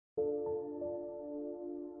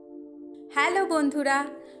Hello বন্ধুরা,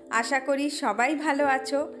 আশা করি সবাই ভালো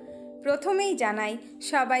আছো। প্রথমেই জানাই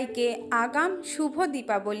সবাইকে আগাম শুভ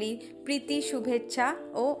দীপাবলির প্রীতি শুভেচ্ছা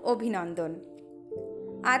ও অভিনন্দন।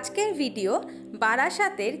 আজকের ভিডিও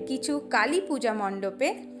বারাসাতের কিছু কালী পূজা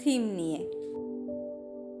মণ্ডপের থিম নিয়ে।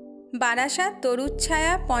 বারাসাত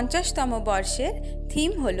তরুচ্ছায়া 50তম বর্ষের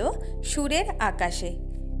থিম হল সুরের আকাশে।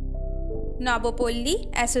 নবপল্লী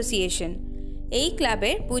অ্যাসোসিয়েশন এই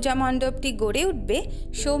ক্লাবের পূজা মণ্ডপটি গড়ে উঠবে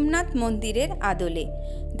সোমনাথ মন্দিরের আদলে।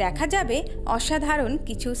 দেখা যাবে অসাধারণ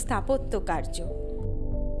কিছু স্থাপত্য কার্য।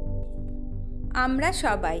 আমরা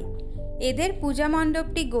সবাই এদের পূজা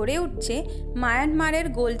মণ্ডপটি গড়ে উঠছে মায়ানমারের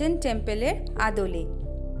গোল্ডেন টেম্পলের আদলে।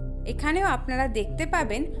 এখানেও আপনারা দেখতে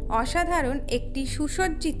পাবেন অসাধারণ একটি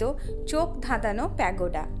সুসজ্জিত চোখ ধাঁধানো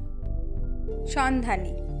প্যাগোডা।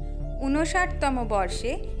 সন্ধানী 59তম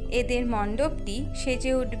বর্ষে এদের মণ্ডপটি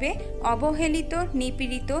সেজে উঠবে অবহেলিত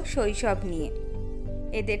নিপীড়িত শৈশব নিয়ে।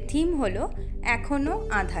 এদের থিম হল এখনো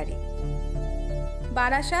আঁধারে।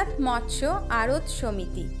 বারাসাত মৎস্য আড়ত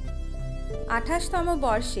সমিতি 28তম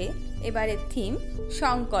বর্ষে এবারের থিম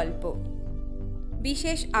সংকল্প।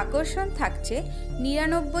 বিশেষ আকর্ষণ থাকছে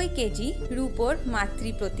 99 কেজি রূপোর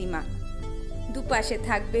মাতৃ প্রতিমা। দুপাশে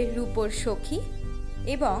থাকবে রূপোর সখী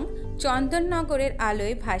এবং চন্দননগরের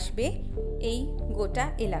আলোয় ভাসবে এই গোটা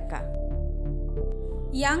এলাকা।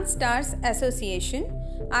 ইয়াং স্টার্স অ্যাসোসিয়েশন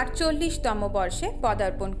 48তম বর্ষে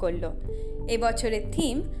পদার্পণ করল। এবছরের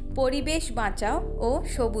থিম পরিবেশ বাঁচাও ও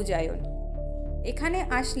সবুজায়ন। এখানে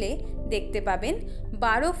আসলে দেখতে পাবেন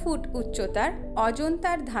 12 ফুট উচ্চতার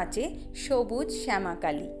অজন্তার ধাঁচে সবুজ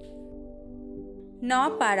শ্যামাকালী।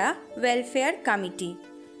 নপাড়া ওয়েলফেয়ার কমিটি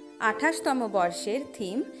 28তম বর্ষের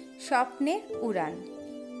থিম স্বপ্নের উড়ান।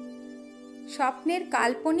 স্বপ্নের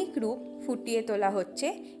কাল্পনিক রূপ ফুটিয়ে তোলা হচ্ছে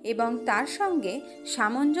এবং তার সঙ্গে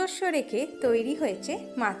সামঞ্জস্য রেখে তৈরি হয়েছে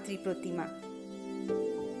মাতৃ প্রতিমা।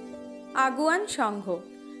 আগুয়ান সংঘ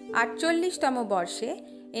 48তম বর্ষে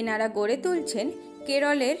এনারা গড়ে তুলছেন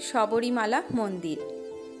কেরলের শবরীমালা মন্দির।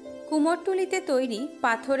 কুমোরটুলিতে তৈরি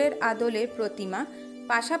পাথরের আদলের প্রতিমা,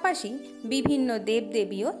 পাশাপাশি বিভিন্ন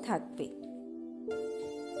দেবদেবীও থাকবে।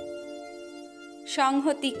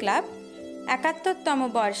 সংহতি ক্লাব 71তম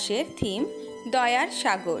বর্ষের থিম দয়ার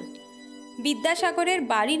সাগর। বিদ্যাসাগরের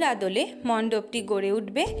বাড়ির আদলে মণ্ডপটি গড়ে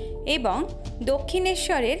উঠবে এবং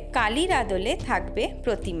দক্ষিণেশ্বরের কালীর আদলে থাকবে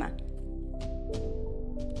প্রতিমা।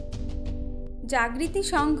 জাগৃতি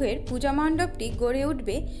সংঘের পূজা মণ্ডপটি গড়ে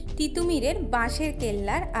উঠবে তিতুমিরের বাঁশের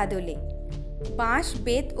কেল্লার আদলে। বাঁশ,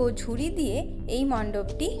 বেত ও ঝুড়ি দিয়ে এই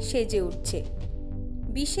মণ্ডপটি সেজে উঠছে।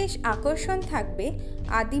 বিশেষ আকর্ষণ থাকবে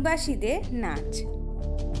আদিবাসীদের নাচ।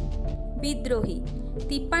 বিদ্রোহী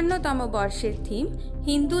 53তম বর্ষের থিম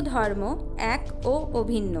হিন্দু ধর্ম এক ও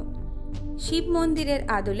অভিন্ন। শিব মন্দিরের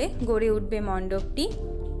আদলে গড়ে উঠবে মণ্ডপটি।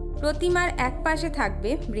 প্রতিমার এক পাশে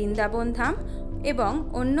থাকবে বৃন্দাবন ধাম এবং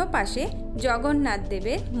অন্য পাশে জগন্নাথ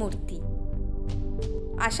দেবের মূর্তি।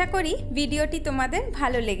 আশা করি ভিডিওটি তোমাদের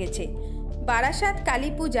ভালো লেগেছে। বারাসাত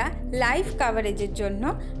কালীপূজা লাইভ কভারেজের জন্য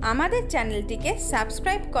আমাদের চ্যানেলটিকে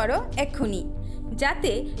সাবস্ক্রাইব করো এক্ষুনি,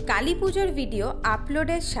 যাতে কালী পুজোর ভিডিও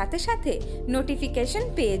আপলোডের সাথে সাথে নোটিফিকেশন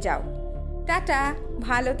পেয়ে যাও। টাটা,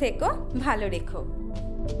 ভালো থেকো, ভালো রেখো।